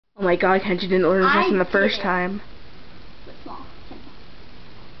Oh my god, Kenshin didn't learn this lesson the first time. Small.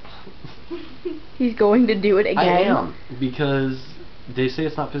 He's going to do it again. I am, because they say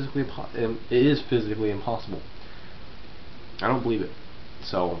it's not physically it is physically impossible. I don't believe it.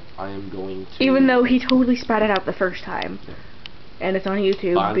 So, I am going to... Even though he totally spat it out the first time. Yeah. And it's on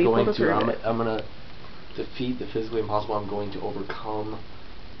YouTube. I'm going to defeat the physically impossible. I'm going to overcome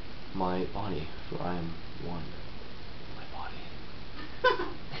my body, for I am one with my body.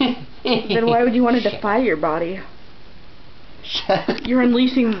 Then why would you want to defy your body? You're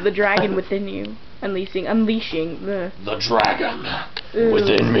unleashing the dragon within you. Unleashing the dragon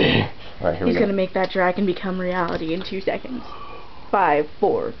within me. Alright, here we go. He's gonna make that dragon become reality in 2 seconds. 5,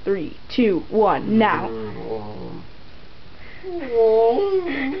 4, 3, 2, 1, now.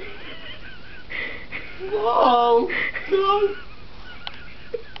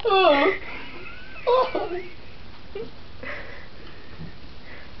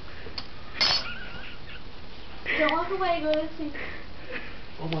 Don't walk away, go to sleep.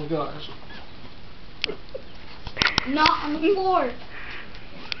 Oh my gosh. Not on the floor.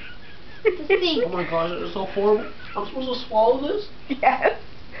 To sleep. Oh my gosh, it's so horrible. I'm supposed to swallow this? Yes.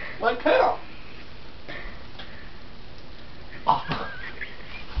 My cow. Oh.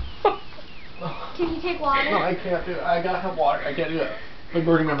 Can you take water? No, I can't do it. I gotta have water. I can't do it. I'm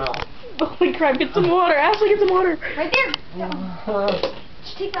burning my mouth. Holy crap, get some water. Ashley, get some water. Right there.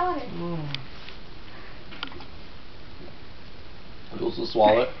 Just take that water. I'm supposed to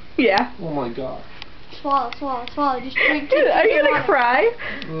swallow it? Yeah. Oh my god. Swallow, swallow, swallow. Just drink. Dude, are you gonna water. cry?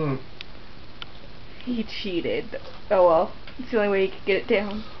 Mm. He cheated. Oh well. It's the only way he could get it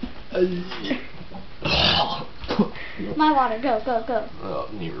down. My water. Go, go, go. Oh,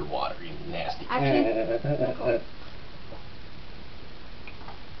 near water, you nasty. Actually,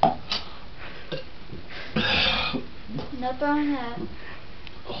 no throwing that.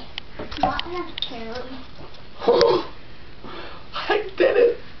 Not necessarily. I did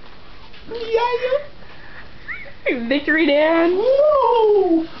it! Yeah! Victory Dan!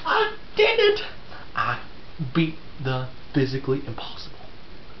 Woo! I did it! I beat the physically impossible.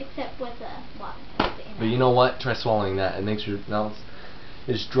 Except with the water. But you know what? Try swallowing that. It makes your mouth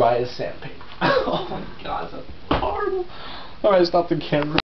as dry as sandpaper. Oh my god, that's horrible. Alright, stop the camera.